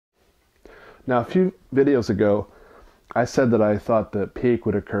Now, a few videos ago, I said that I thought the peak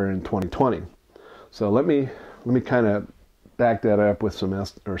would occur in 2020. So let me kind of back that up with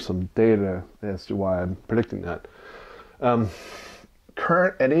some data as to why I'm predicting that.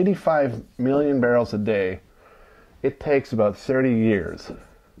 Current at 85 million barrels a day, it takes about 30 years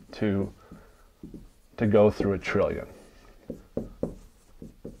to go through a trillion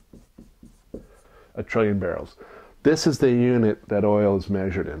barrels. This is the unit that oil is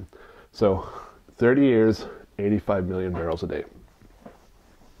measured in. So 30 years, 85 million barrels a day.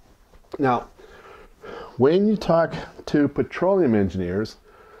 Now, when you talk to petroleum engineers,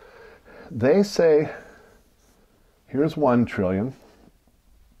 they say, here's 1 trillion.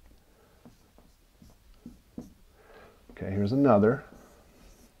 Okay, here's another.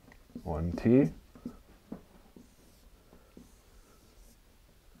 1T.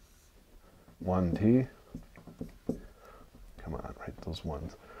 1T. Come on, write those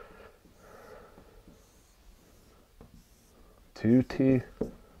ones. 2T.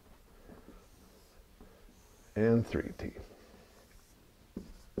 And 3T.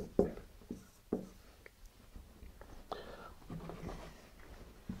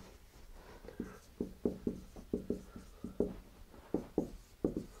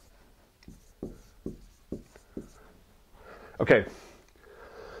 Okay,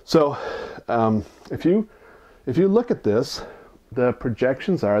 so if you look at this, the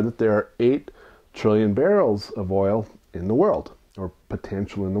projections are that there are 8 trillion barrels of oil in the world, or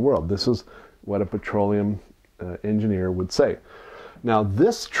potential in the world. This is what a petroleum engineer would say. Now,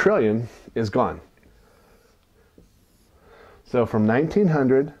 this trillion is gone. So from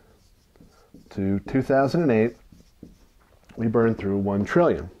 1900 to 2008, we burned through 1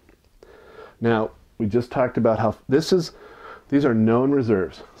 trillion. Now, we just talked about how these are known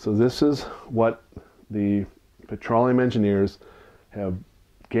reserves. So this is what the petroleum engineers have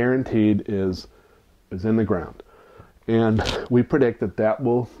guaranteed is in the ground. And we predict that that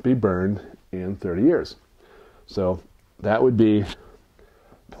will be burned in 30 years. So that would be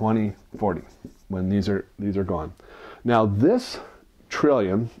 2040 when these are gone. Now this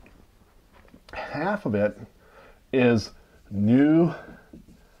trillion, half of it is new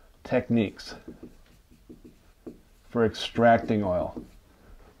techniques for extracting oil.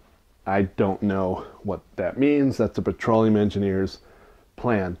 I don't know what that means. That's a petroleum engineer's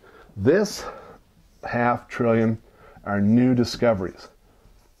plan. This half trillion are new discoveries.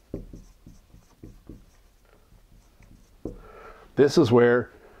 This is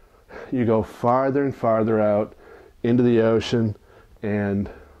where you go farther and farther out into the ocean and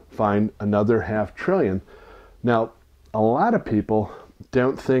find another half trillion. Now, a lot of people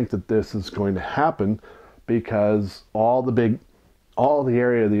don't think that this is going to happen because all the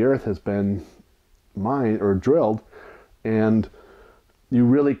area of the earth has been mined or drilled, and you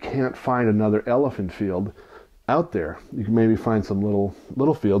really can't find another elephant field out there. You can maybe find some little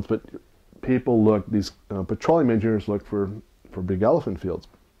fields, but people look, these petroleum engineers look for big elephant fields.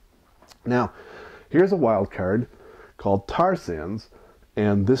 Now, here's a wild card called tar sands,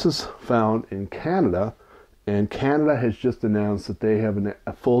 and this is found in Canada, and Canada has just announced that they have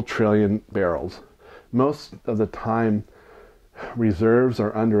a full trillion barrels. Most of the time, reserves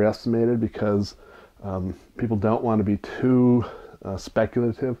are underestimated because people don't want to be too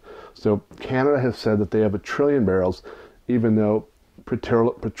speculative. So Canada has said that they have 1 trillion barrels, even though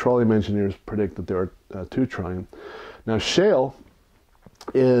petroleum engineers predict that there are 2 trillion. Now, shale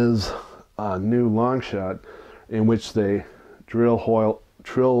is a new long shot in which they drill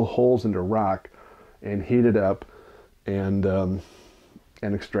holes into rock and heat it up and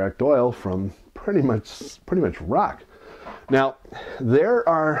extract oil from pretty much rock. Now, there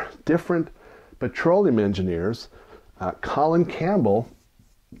are different petroleum engineers. Colin Campbell,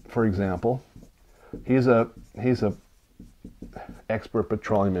 for example, he's a expert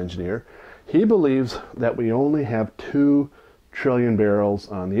petroleum engineer. He believes that we only have 2 trillion barrels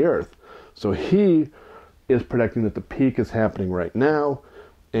on the earth. So he is predicting that the peak is happening right now,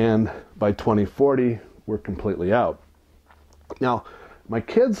 and by 2040 we're completely out. Now, my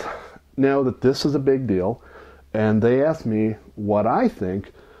kids know that this is a big deal, and they ask me what I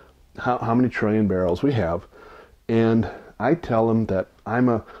think, how many trillion barrels we have, and I tell them that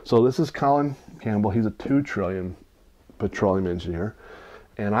so this is Colin Campbell, he's a 2 trillion petroleum engineer,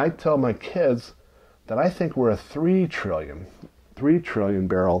 and I tell my kids that I think we're a 3 trillion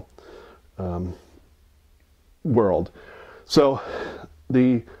barrel world. So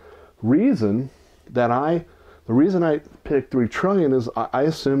the reason I picked 3 trillion is I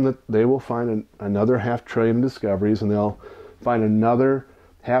assume that they will find another half trillion discoveries, and they'll find another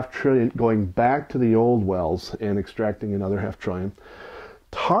half trillion going back to the old wells and extracting another half trillion.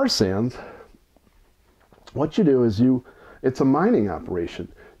 Tar sands what you do is it's a mining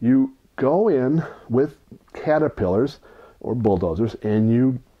operation. You go in with caterpillars or bulldozers and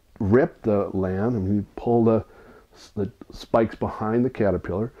you rip the land, and you pull the spikes behind the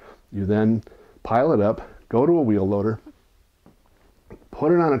caterpillar. You then pile it up, go to a wheel loader,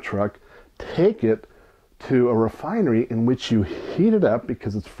 put it on a truck, take it to a refinery in which you heat it up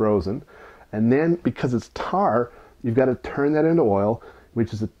because it's frozen, and then because it's tar, you've got to turn that into oil,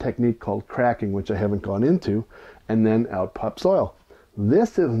 which is a technique called cracking, which I haven't gone into, and then out pops oil.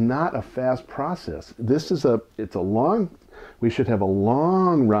 This is not a fast process. It's a long, we should have a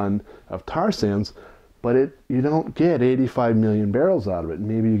long run of tar sands, but you don't get 85 million barrels out of it.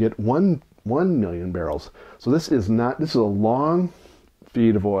 Maybe you get 1 million barrels. So this is a long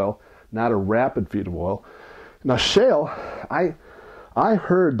feed of oil, not a rapid feed of oil. Now shale, I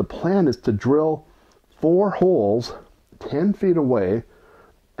heard the plan is to drill 4 holes 10 feet away,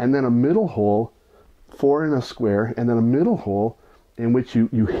 and then a middle hole, 4 in a square, and then a middle hole in which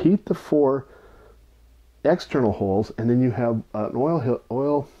you heat the 4 external holes, and then you have an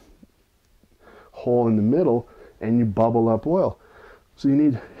oil hole in the middle, and you bubble up oil. So you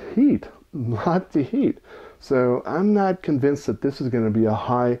need heat, not to heat. So I'm not convinced that this is going to be a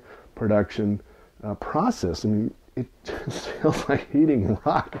high production process. I mean, it just feels like heating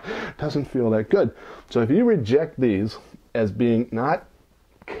rock. It doesn't feel that good. So if you reject these as being not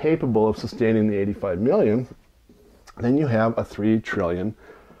capable of sustaining the 85 million, then you have a 3 trillion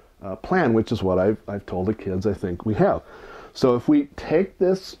plan, which is what I've told the kids I think we have. So if we take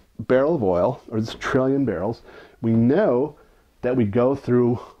this barrel of oil, or this trillion barrels, we know that we go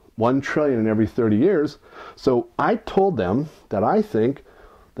through 1 trillion in every 30 years. So I told them that I think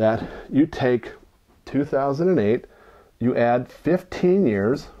that you take 2008, you add 15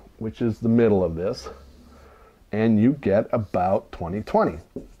 years, which is the middle of this, and you get about 2020.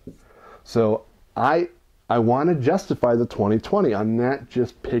 So I want to justify the 2020. I'm not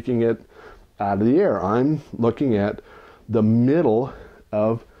just picking it out of the air. I'm looking at the middle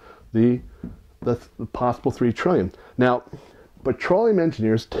of the possible 3 trillion. Now, petroleum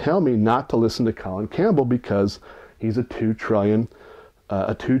engineers tell me not to listen to Colin Campbell because he's a 2 trillion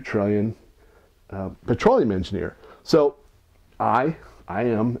petroleum engineer. So I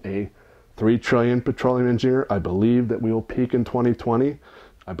am a 3 trillion petroleum engineer. I believe that we will peak in 2020.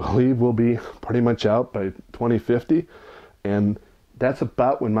 I believe we'll be pretty much out by 2050. And that's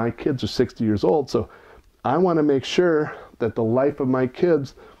about when my kids are 60 years old. So I want to make sure that the life of my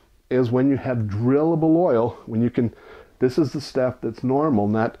kids is when you have drillable oil, when you can, this is the stuff that's normal,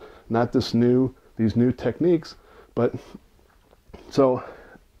 not these new techniques. But so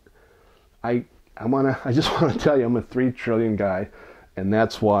I just want to tell you I'm a 3 trillion guy, and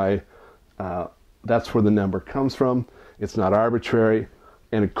that's why that's where the number comes from. It's not arbitrary,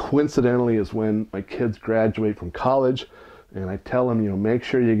 and it coincidentally is when my kids graduate from college, and I tell them, make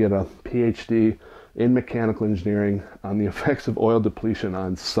sure you get a PhD in mechanical engineering on the effects of oil depletion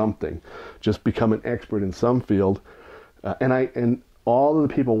on something. Just become an expert in some field. And all of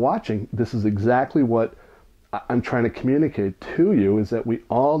the people watching, this is exactly what I'm trying to communicate to you, is that we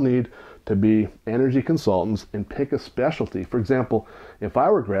all need to be energy consultants and pick a specialty. For example, if I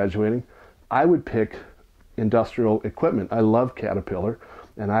were graduating, I would pick industrial equipment. I love Caterpillar,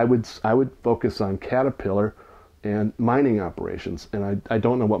 and I would focus on Caterpillar and mining operations. And I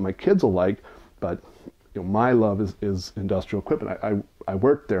don't know what my kids will like, but my love is industrial equipment. I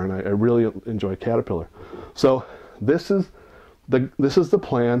worked there, and I really enjoy Caterpillar. So this is the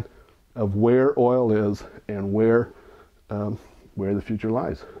plan of where oil is and where the future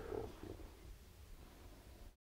lies.